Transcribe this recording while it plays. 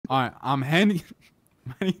right, I'm handing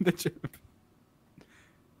the chip.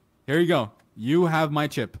 Here you go. You have my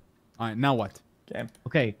chip. All right, now what? Okay.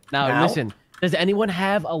 Okay, now listen. Does anyone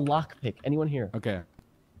have a lockpick? Anyone here? Okay.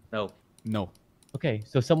 No. No. Okay,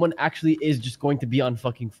 so someone actually is just going to be on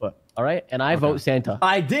fucking foot. All right, and I vote Santa.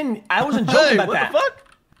 I wasn't joking about what that. the fuck?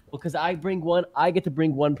 Well, because I get to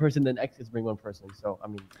bring one person, then X gets to bring one person. So I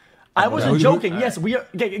mean, I wasn't joking. Yes, we are.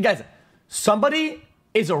 Okay, guys, somebody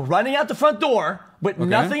is running out the front door with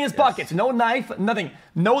nothing in his pockets, no knife, nothing,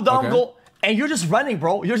 no dongle, and you're just running,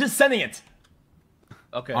 bro. You're just sending it.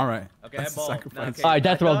 Okay. All right. Okay, That's a sacrifice. all right,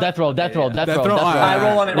 death roll. Death roll. I All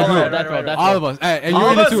roll on it. All of us. Hey, and you're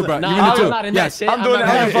All in of it too, us? bro. No, You're in it too. I'm not in Yes. that shit. I'm doing it.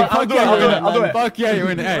 Hey, I'll do it. I'll do it. Fuck yeah,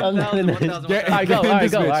 you're in it. Hey. I'm not in that shit. All right, go. All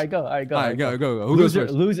right, go. All right, go. All right, go. Who goes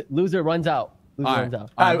first? Loser runs out. Loser runs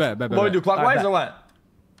out. All right, bet. What do we do, clockwise or what?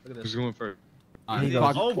 Who's going first?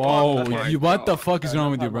 Whoa, what the fuck is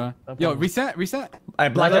wrong with you, bro? Yo, reset. All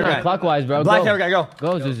right, black hair guy. Clockwise, bro. Black hair guy, go.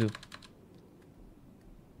 Go, Zuzu.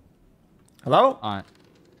 Hello? All right.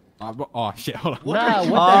 Oh shit, hold on. Nah,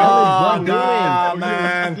 what the hell is Blanc doing?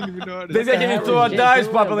 Man. This guy can't even throw a dice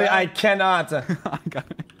properly. I cannot. I got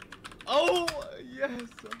it. Oh, yes.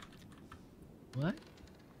 What?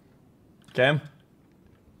 Okay.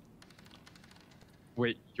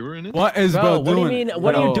 Wait, you're in it? What is Bro, bro what do doing? you mean?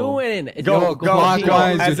 What are you doing? Go.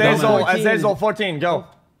 clockwise, Azazel 14, go.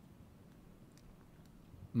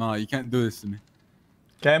 No, you can't do this to me.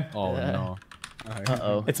 Okay. Oh no.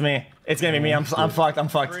 Uh-oh. It's me. It's gonna be me. I'm fucked. I'm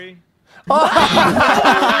fucked. Dude,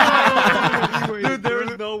 there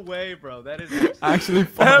is no way, bro. That is Actually,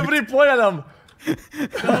 Everybody point at him.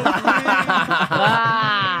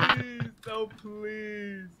 so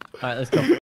please. All right, let's go.